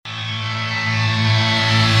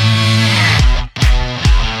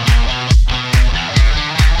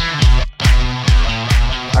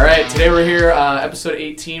Today we're here, episode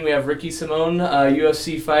 18. We have Ricky Simone,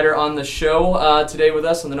 UFC fighter, on the show today with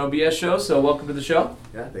us on the No BS show. So welcome to the show.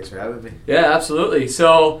 Yeah, thanks for having me. Yeah, absolutely.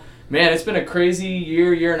 So, man, it's been a crazy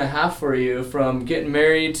year and a half for you, from getting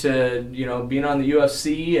married to being on the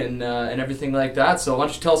UFC and everything like that. So why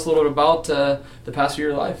don't you tell us a little bit about the past year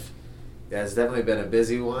of your life? Yeah, it's definitely been a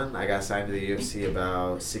busy one. I got signed to the UFC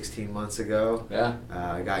about 16 months ago. Yeah.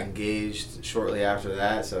 I got engaged shortly after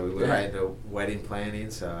that, so we went right into wedding planning.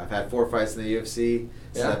 So I've had 4 fights in the UFC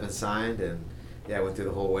since I've been signed, and I went through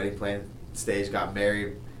the whole wedding planning stage. Got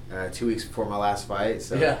married 2 weeks before my last fight,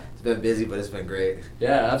 so it's been busy, but it's been great.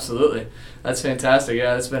 Yeah, absolutely. That's fantastic.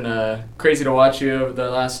 Yeah, it's been crazy to watch you over the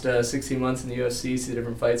last 16 months in the UFC, see the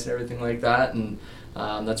different fights and everything like that, and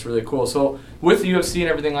that's really cool. So with the UFC and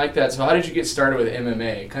everything like that, so how did you get started with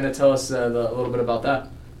MMA? Kind of tell us a little bit about that.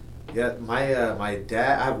 Yeah, my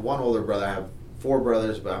dad, I have one older brother. I have 4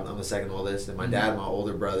 brothers, but I'm the second oldest, and my dad, my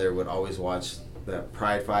older brother, would always watch the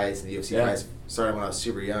Pride fights and the UFC fights, starting when I was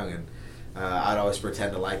super young, and I'd always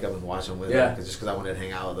pretend to like them and watch them with them, just because I wanted to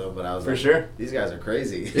hang out with them. But I was these guys are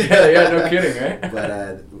crazy. Yeah, no kidding, right?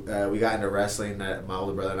 But we got into wrestling. My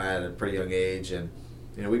older brother and I at a pretty young age, and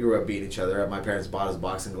we grew up beating each other. My parents bought us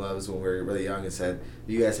boxing gloves when we were really young and said,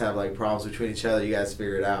 "You guys have like problems between each other. You guys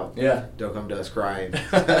figure it out. Yeah, don't come to us crying."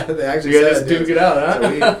 They actually you guys duke it out,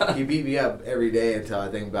 huh? So he beat me up every day until I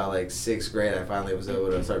think about like 6th grade. I finally was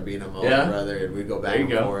able to start beating my older brother, and we'd go back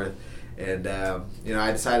and forth. And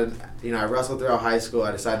I decided, I wrestled throughout high school.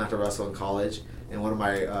 I decided not to wrestle in college. And one of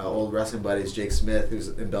my old wrestling buddies, Jake Smith, who's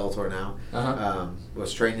in Bellator now,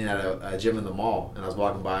 was training at a gym in the mall. And I was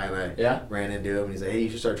walking by, and I ran into him. And he's like, "Hey, you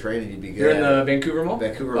should start training. You'd be good." You're in the Vancouver Mall?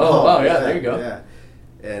 Vancouver Mall. Oh, wow, yeah, there you go. Yeah.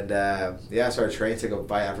 And I started training, took a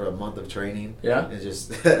fight after a month of training. Yeah. And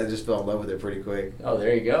just I just fell in love with it pretty quick. Oh,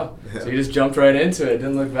 there you go. So you just jumped right into it,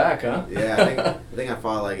 didn't look back, huh? Yeah, I think I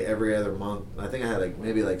fought like every other month. I think I had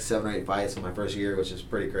maybe 7 or 8 fights in my first year, which is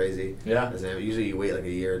pretty crazy. Yeah. Usually you wait like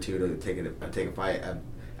a year or two to take a fight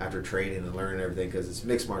after training and learning everything, because it's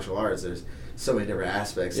mixed martial arts. There's so many different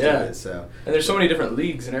aspects to it. So, and there's so many different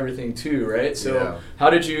leagues and everything too, right? So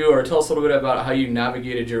how did you, or tell us a little bit about how you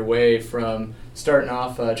navigated your way from starting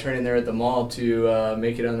off training there at the mall to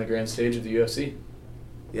make it on the grand stage of the UFC?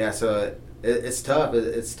 Yeah, so it's tough.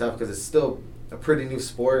 It's tough because it's still a pretty new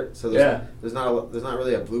sport. So there's not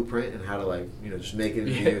really a blueprint in how to just make it in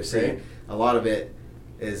the UFC. Right. A lot of it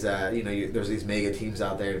is there's these mega teams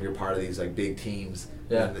out there, and if you're part of these big teams,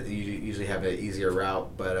 you usually have an easier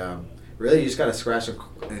route. But really, you just got to scratch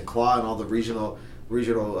and claw on all the regional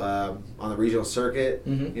on the regional circuit.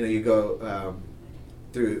 Mm-hmm. You go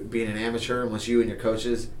through being an amateur, and once you and your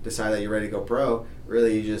coaches decide that you're ready to go pro,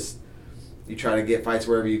 really you try to get fights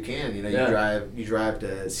wherever you can. You drive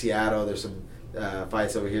to Seattle. There's some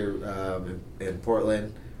fights over here in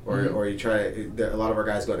Portland, or you try to. A lot of our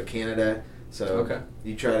guys go to Canada. So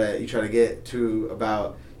you try to get to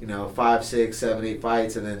about 5, 6, 7, 8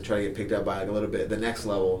 fights, and then try to get picked up by a little bit the next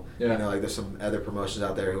level. Yeah. There's some other promotions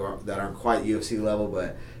out there that aren't quite UFC level,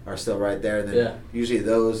 but are still right there. And then usually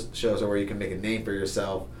those shows are where you can make a name for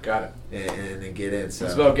yourself. Got it. And then get in. So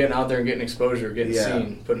it's about getting out there and getting exposure, getting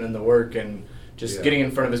seen, putting in the work, and just getting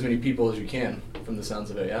in front of as many people as you can. From the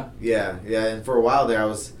sounds of it, yeah. And for a while there, I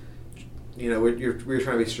was. We were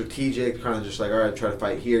trying to be strategic, kind of just all right, try to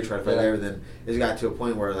fight here, try to fight there. And then it got to a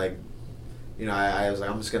point where I was like,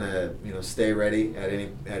 I'm just gonna stay ready at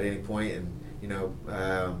any point, and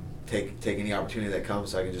take any opportunity that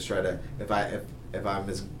comes, so I can just try to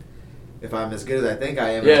if I'm as good as I think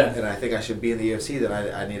I am, and I think I should be in the UFC, then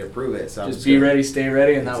I need to prove it. So just be ready, stay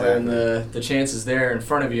ready, and that way when the chance is there in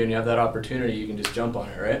front of you and you have that opportunity, you can just jump on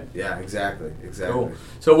it, right? Yeah, exactly. Cool.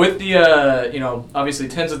 So with the obviously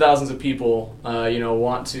tens of thousands of people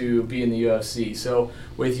want to be in the UFC. So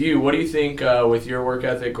with you, what do you think with your work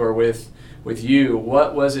ethic, or with you,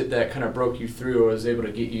 what was it that kind of broke you through or was able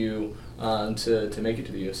to get you to make it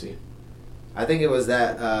to the UFC? I think it was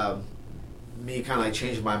that. Me kind of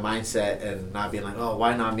changing my mindset and not being like, oh,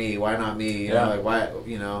 why not me? Why not me? You know, why?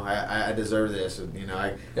 I deserve this. And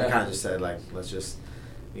I kind of just said let's just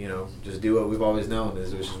just do what we've always known,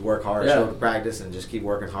 is just work hard, show up to practice, and just keep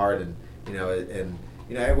working hard. And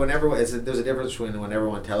when everyone, there's a difference between when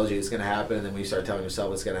everyone tells you it's going to happen, and then when you start telling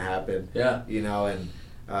yourself it's going to happen. Yeah.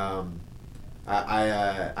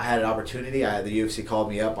 I had an opportunity. The UFC called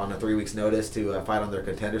me up on a 3 weeks notice to fight on their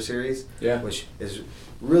Contender Series, which is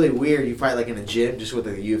really weird. You fight in a gym just with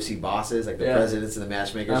the UFC bosses, the presidents and the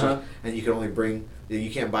matchmakers, and you can only bring. You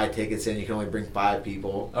can't buy tickets in. You can only bring 5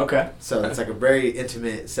 people. Okay. So it's a very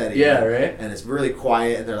intimate setting. Yeah, right. And it's really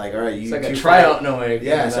quiet. And they're like, all right, it's like a tryout in a way.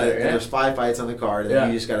 Yeah. So there's 5 fights on the card, and then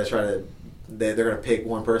you just got to try to they're going to pick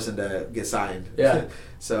one person to get signed. Yeah.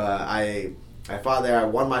 So I fought there. I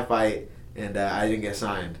won my fight, and I didn't get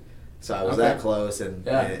signed. So I was that close, and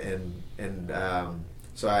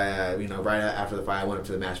so I right after the fight, I went up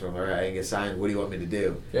to the match. I'm like, all right, I didn't get signed. What do you want me to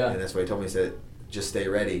do? Yeah. And that's what he told me. He said, just stay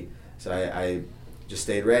ready. So I just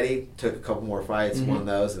stayed ready. Took a couple more fights, won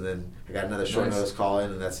those, and then I got another short notice call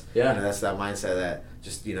in, and that's that's that mindset that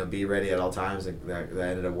just be ready at all times. And that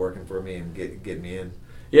ended up working for me and get me in.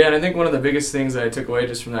 Yeah, and I think one of the biggest things that I took away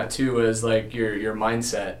just from that too was like your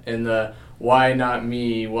mindset and the why not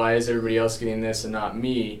me? Why is everybody else getting this and not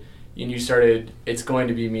me? And you started, it's going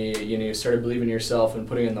to be me. You started believing in yourself and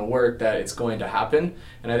putting in the work that it's going to happen.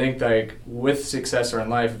 And I think like with success or in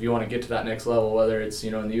life, if you want to get to that next level, whether it's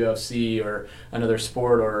in the UFC or another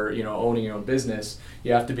sport or owning your own business,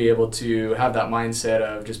 you have to be able to have that mindset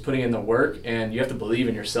of just putting in the work, and you have to believe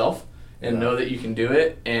in yourself. And know that you can do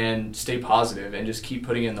it, and stay positive and just keep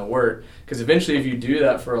putting in the work. Because eventually if you do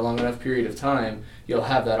that for a long enough period of time, you'll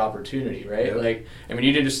have that opportunity, right? Yep. Like, I mean,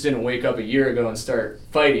 you just didn't wake up a year ago and start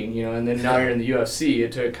fighting, and then now you're in the UFC.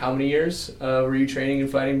 It took how many years were you training and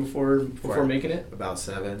fighting before making it? About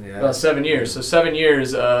 7, yeah. About 7 years. So 7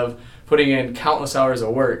 years of putting in countless hours of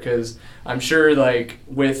work, because I'm sure like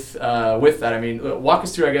with that, I mean, walk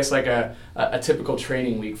us through, I guess, like a typical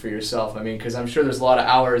training week for yourself. I mean, because I'm sure there's a lot of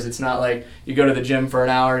hours. It's not like you go to the gym for an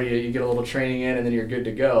hour, you get a little training in, and then you're good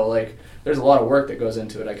to go. Like, there's a lot of work that goes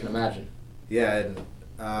into it, I can imagine. Yeah,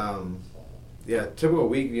 and typical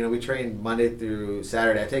week, we train Monday through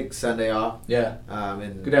Saturday. I take Sunday off. Yeah.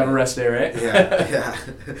 And good to have a rest day, right? Yeah.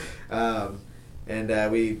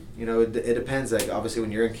 And we, it depends. Like, obviously,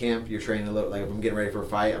 when you're in camp, you're training a little. Like, if I'm getting ready for a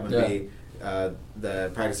fight, I'm gonna be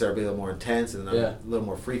the practice will be a little more intense, and then I'm a little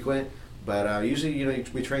more frequent. But usually,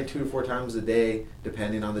 we train 2 to 4 times a day,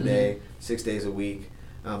 depending on the day, 6 days a week.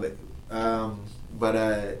 It's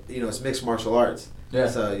mixed martial arts. Yeah.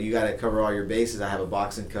 So you got to cover all your bases. I have a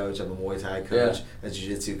boxing coach, I'm a Muay Thai coach, a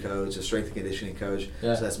jiu-jitsu coach, a strength and conditioning coach.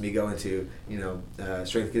 Yeah. So that's me going to,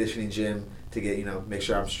 strength and conditioning gym to get, make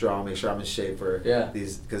sure I'm strong, make sure I'm in shape for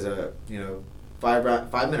these, because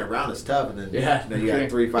 5-minute round is tough, and then you got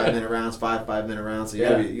 3 5-minute rounds, 5 5-minute rounds. So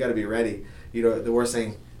you got to be ready. The worst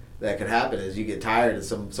thing that could happen is you get tired and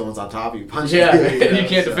someone's on top of you punching you. You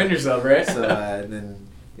can't defend yourself, right? So and then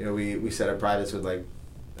we set up privates with like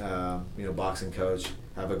boxing coach.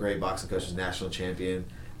 I have a great boxing coach who's national champion,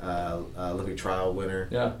 Olympic trial winner,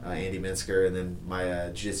 Andy Minsker, and then my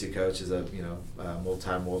jiu-jitsu coach is a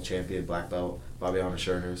multi-time world champion, black belt, Fabiana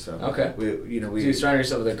Scherner. So you surround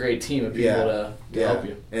yourself with a great team of people to help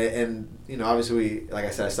you. And obviously like I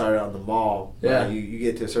said, I started on the mall. Yeah. You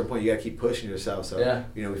get to a certain point, you got to keep pushing yourself. So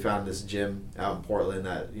we found this gym out in Portland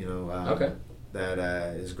that that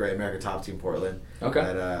is great, American Top Team Portland. Okay.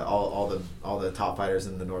 That all the top fighters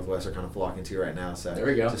in the Northwest are kind of flocking to right now. So there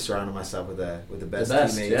we go. Just surrounding myself with the best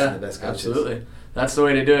teammates and the best coaches. Absolutely. That's the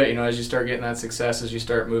way to do it. As you start getting that success, as you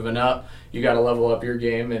start moving up, you got to level up your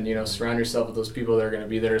game and surround yourself with those people that are going to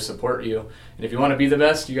be there to support you. And if you want to be the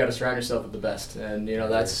best, you got to surround yourself with the best. And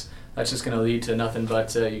that's just going to lead to nothing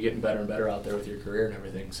but you getting better and better out there with your career and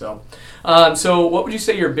everything. So, so what would you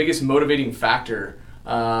say your biggest motivating factor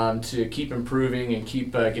to keep improving and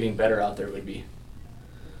keep getting better out there would be?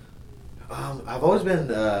 I've always been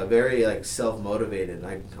very self-motivated.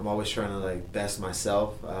 I'm always trying to best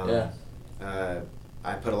myself.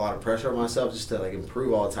 I put a lot of pressure on myself just to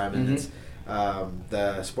improve all the time, and it's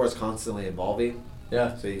the sport's constantly evolving.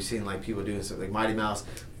 Yeah. So you've seen people doing something like Mighty Mouse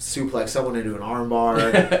suplex someone into an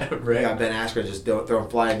armbar. Right. You got Ben Askren just throwing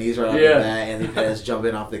flying knees right off the bat, Anthony Pettis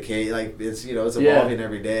jumping off the cage. It's it's evolving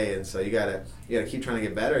every day, and so you gotta keep trying to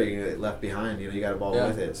get better. You get left behind. You gotta evolve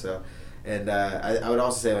with it. So, and I would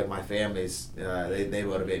also say my families they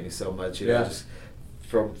motivate me so much. Just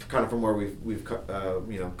from where we've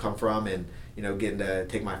come from, and getting to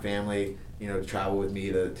take my family to travel with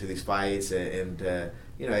me to these fights and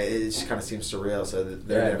it just kind of seems surreal. So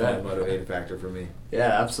they're definitely a motivating factor for me.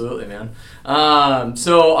 Yeah, absolutely, man.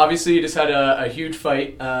 So obviously you just had a huge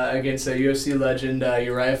fight against a UFC legend,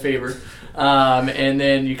 Uriah Faber. And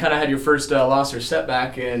then you kind of had your first loss or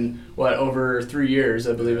setback in, over 3 years,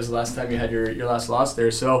 I believe was the last time you had your last loss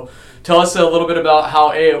there. So tell us a little bit about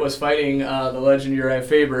how it was fighting the legend Uriah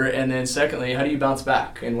Faber, and then secondly, how do you bounce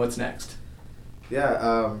back and what's next?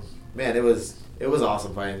 Yeah, man, it was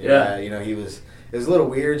awesome fighting. Yeah. It was a little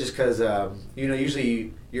weird just because,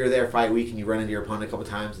 usually you're there fight week and you run into your opponent a couple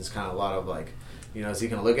times. It's kind of a lot of is he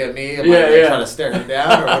going to look at me? Am I trying to stare him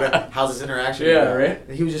down? Or what? How's this interaction? Yeah, right.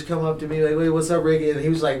 And he would just come up to me like, "Wait, what's up, Ricky?" And he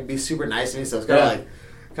was be super nice to me. So it's kind of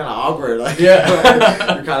of awkward. Like,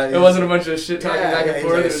 yeah. you're kind of, it wasn't a bunch of shit talking back and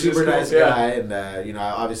forth. He's It a was super just nice cool. guy, and you know,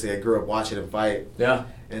 obviously I grew up watching him fight. Yeah.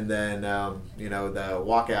 And then, you know, the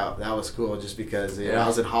walkout, that was cool just because you know, Yeah. I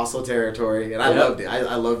was in hostile territory, and I loved it.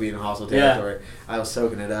 I love being in hostile territory. Yeah. I was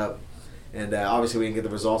soaking it up. And obviously we didn't get the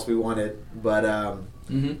results we wanted. But,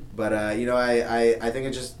 you know, I think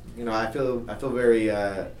it just, you know, I feel very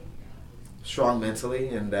strong mentally.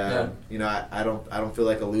 And, you know, I don't feel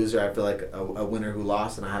like a loser. I feel like a winner who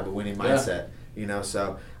lost, and I have a winning mindset. You know,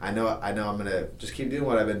 so I know I'm going to just keep doing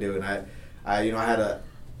what I've been doing. You know, I had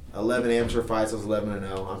 11 amateur fights. I was 11-0.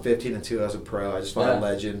 I'm 15-2 as a pro. I just fought a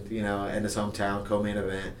legend, you know, in his hometown, co-main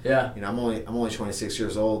event. Yeah. You know, I'm only 26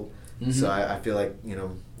 years old, so I feel like you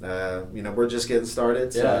know, we're just getting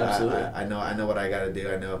started. So absolutely. I know what I got to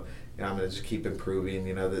do. I know. You know, I'm gonna just keep improving.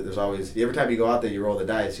 You know, there's always every time you go out there, you roll the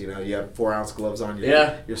dice. You know, you have 4-ounce gloves on.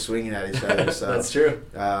 You're swinging at each other. So that's true.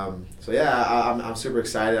 So yeah, I'm super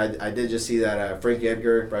excited. I did just see that Frankie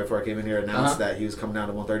Edgar right before I came in here announced that he was coming down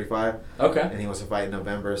to 135. Okay. And he wants to fight in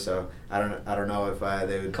November. So I don't know if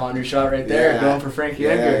they would calling your shot right there, going for Frankie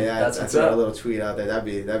Edgar. Yeah, that's what's up. A little tweet out there.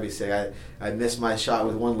 That'd be sick. I missed my shot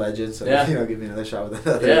with one legend, so you know, give me another shot with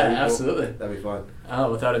another. Yeah, absolutely. Cool. That'd be fun. Oh,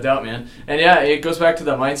 without a doubt, man. And yeah, it goes back to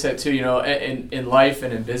the mindset too. You know, in life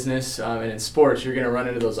and in business and in sports, you're going to run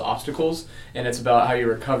into those obstacles, and it's about how you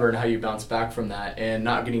recover and how you bounce back from that, and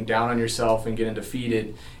not getting down on yourself and getting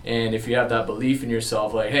defeated. And if you have that belief in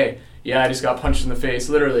yourself, like, hey, yeah, I just got punched in the face,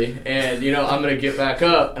 literally, and you know, I'm going to get back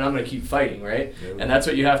up and I'm going to keep fighting, right? Yeah. And that's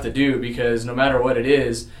what you have to do, because no matter what it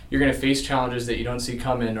is, you're going to face challenges that you don't see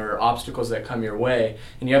coming or obstacles that come your way,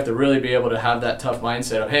 and you have to really be able to have that tough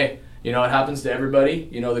mindset of, hey, you know, it happens to everybody.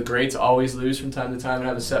 You know, the greats always lose from time to time and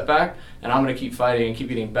have a setback, and I'm going to keep fighting and keep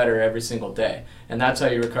getting better every single day. And that's how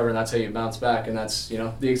you recover, and that's how you bounce back, and that's, you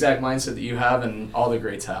know, the exact mindset that you have and all the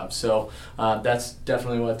greats have. So that's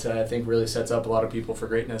definitely what I think really sets up a lot of people for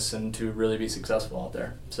greatness and to really be successful out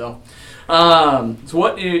there. So,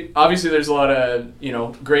 obviously there's a lot of, you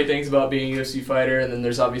know, great things about being a UFC fighter, and then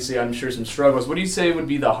there's obviously, I'm sure, some struggles. What do you say would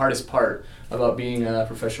be the hardest part about being a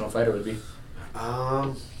professional fighter would be?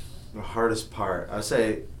 The hardest part, I would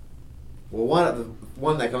say, well,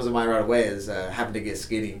 one that comes to mind right away is having to get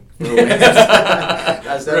skinny.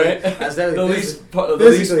 That's definitely the least part,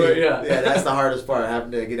 yeah. Yeah, that's the hardest part,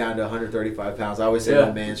 having to get down to 135 pounds. I always say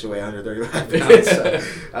my man should weigh 135 pounds.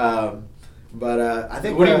 So, but I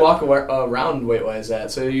think... What do you walk around weight-wise at?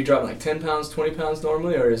 So you drop like 10 pounds, 20 pounds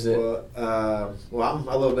normally, or is it... Well, I'm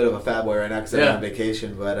a little bit of a fat boy right now because I'm on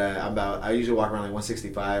vacation, but I usually walk around like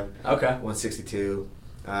 165, 162.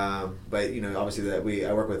 But you know, obviously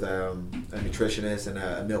I work with a nutritionist and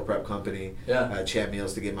a meal prep company, Champ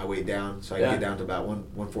Meals, to get my weight down, so I can get down to about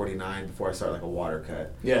 149 before I start like a water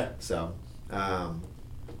cut. Yeah. So,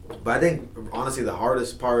 but I think honestly the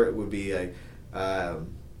hardest part would be like,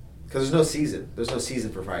 because there's no season. There's no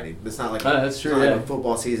season for fighting. It's not like that's true. Like a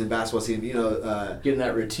football season, basketball season. You know, getting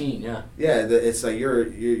that routine. Yeah. Yeah, it's like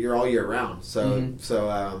you're all year round. So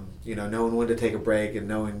you know, knowing when to take a break and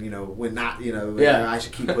knowing, you know, when not. You know, I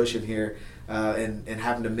should keep pushing here, and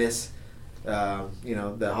having to miss, you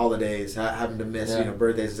know, the holidays, having to miss, you know,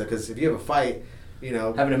 birthdays and stuff. Because if you have a fight, you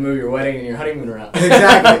know, having to move your wedding and your honeymoon around.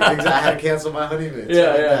 Exactly. I had to cancel my honeymoon.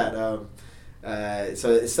 Yeah.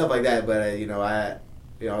 So it's stuff like that. But you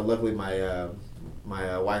know, luckily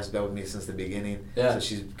my wife's been with me since the beginning. Yeah. So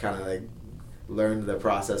she's kind of like learned the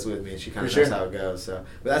process with me, and she kind of knows how it goes. So,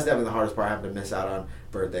 but that's definitely the hardest part, having to miss out on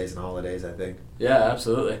birthdays and holidays, I think. Yeah,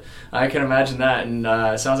 absolutely. I can imagine that, and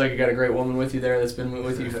it sounds like you got a great woman with you there that's been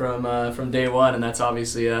with you from day one, and that's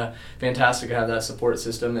obviously fantastic to have that support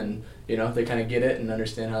system, and you know, they kind of get it and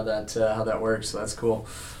understand how that works. So that's cool.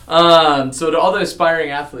 So to all the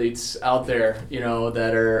aspiring athletes out there, you know,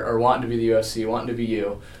 that are wanting to be the UFC, wanting to be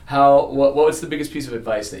you, what's the biggest piece of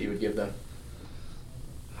advice that you would give them?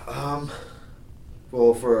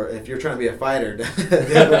 Well, if you're trying to be a fighter,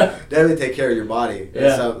 definitely take care of your body.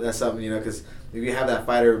 That's something, you know, because if you have that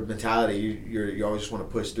fighter mentality, you always just want to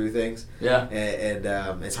push through things. Yeah.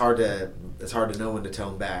 And it's hard to know when to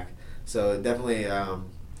tone back. So definitely,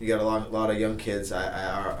 you got a lot of young kids who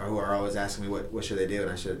are always asking me what should they do,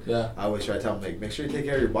 and I always try to tell them, like, make sure you take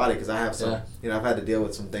care of your body, because I have some, you know, I've had to deal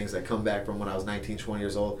with some things that come back from when I was 19, 20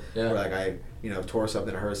 years old, where like I, you know, tore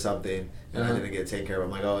something or hurt something, and I didn't get taken care of.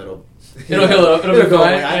 I'm like, oh, it'll heal up, it'll be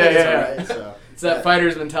fine. Yeah. So, it's that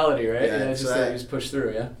fighter's mentality, right? Yeah, it's just that you just push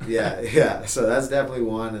through. Yeah. So that's definitely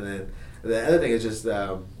one, and then the other thing is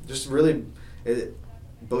just really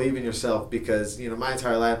believe in yourself, because you know, my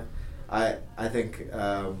entire life, I think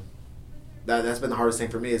that's been the hardest thing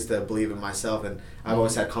for me, is to believe in myself, and I've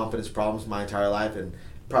always had confidence problems my entire life,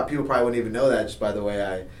 people probably wouldn't even know that just by the way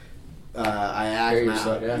I act.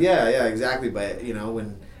 Yourself, yeah, exactly. But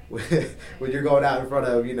when you're going out in front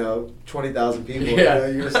of 20,000 people,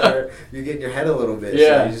 you're getting your head a little bit.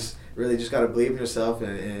 Yeah. So you just really just got to believe in yourself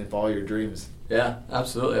and follow your dreams. Yeah,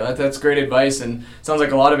 absolutely. That's great advice, and it sounds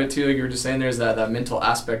like a lot of it too, like you were just saying, there's that mental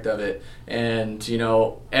aspect of it. And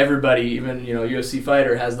everybody, even UFC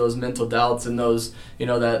fighter, has those mental doubts and those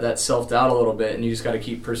that self-doubt a little bit, and you just got to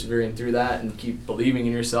keep persevering through that and keep believing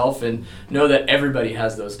in yourself and know that everybody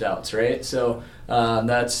has those doubts, right? So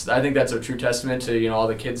I think that's a true testament to all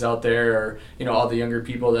the kids out there, or all the younger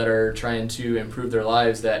people that are trying to improve their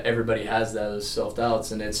lives, that everybody has those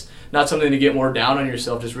self-doubts, and it's not something to get more down on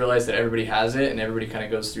yourself. Just realize that everybody has it and everybody kind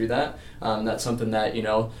of goes through that. That's something that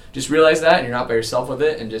just realize that, and you're not by yourself with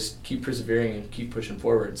it, and just keep persevering and keep pushing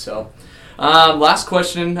forward. So last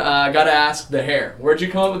question, I gotta ask the hair. Where'd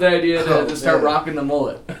you come up with the idea to start rocking the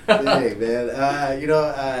mullet? Hey man,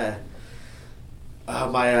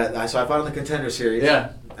 so I fought in the Contender Series.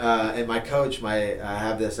 Yeah. And my coach, I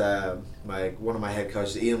have this one of my head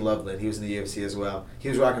coaches, Ian Loveland. He was in the UFC as well. He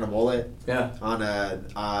was rocking a mullet. Yeah. On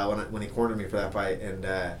when he cornered me for that fight, and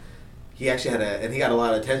he actually he got a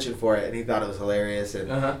lot of attention for it, and he thought it was hilarious.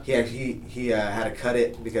 And he had to cut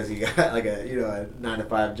it because he got like a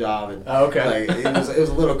 9-to-5 job, and it was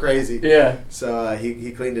a little crazy. Yeah. So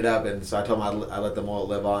he cleaned it up, and so I told him I let the mullet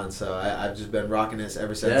live on. So I've just been rocking this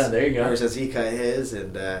ever since. Yeah, there you go. Ever since he cut his,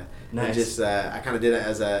 and nice. I kind of did it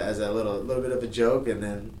as a little bit of a joke, and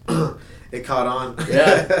then it caught on.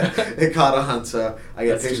 Yeah. It caught on. So I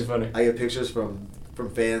get pictures. Funny. I get pictures from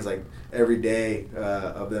fans like every day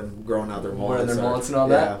of them growing out their mullets. Wearing their mullets and all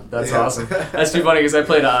that? That's awesome. That's too funny because I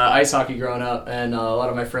played ice hockey growing up, and a lot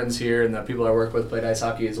of my friends here and the people I work with played ice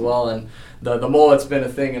hockey as well, and the mullet's been a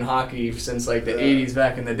thing in hockey since like the 80s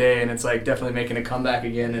back in the day, and it's like definitely making a comeback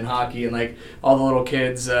again in hockey, and like all the little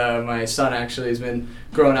kids, my son actually has been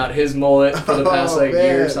growing out his mullet for the past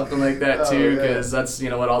year or something like that too, because that's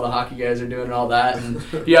what all the hockey guys are doing and all that, and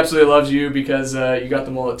he absolutely loves you because you got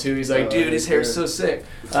the mullet too. He's like, dude, his hair's so sick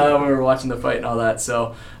when we were watching the fight and all that,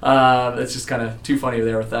 so it's just kind of too funny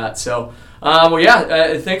there with that. So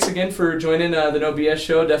thanks again for joining the No BS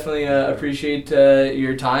show. Definitely appreciate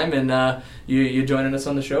your time and you joining us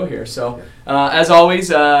on the show here. So as always,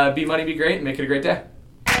 be money, be great, and make it a great day.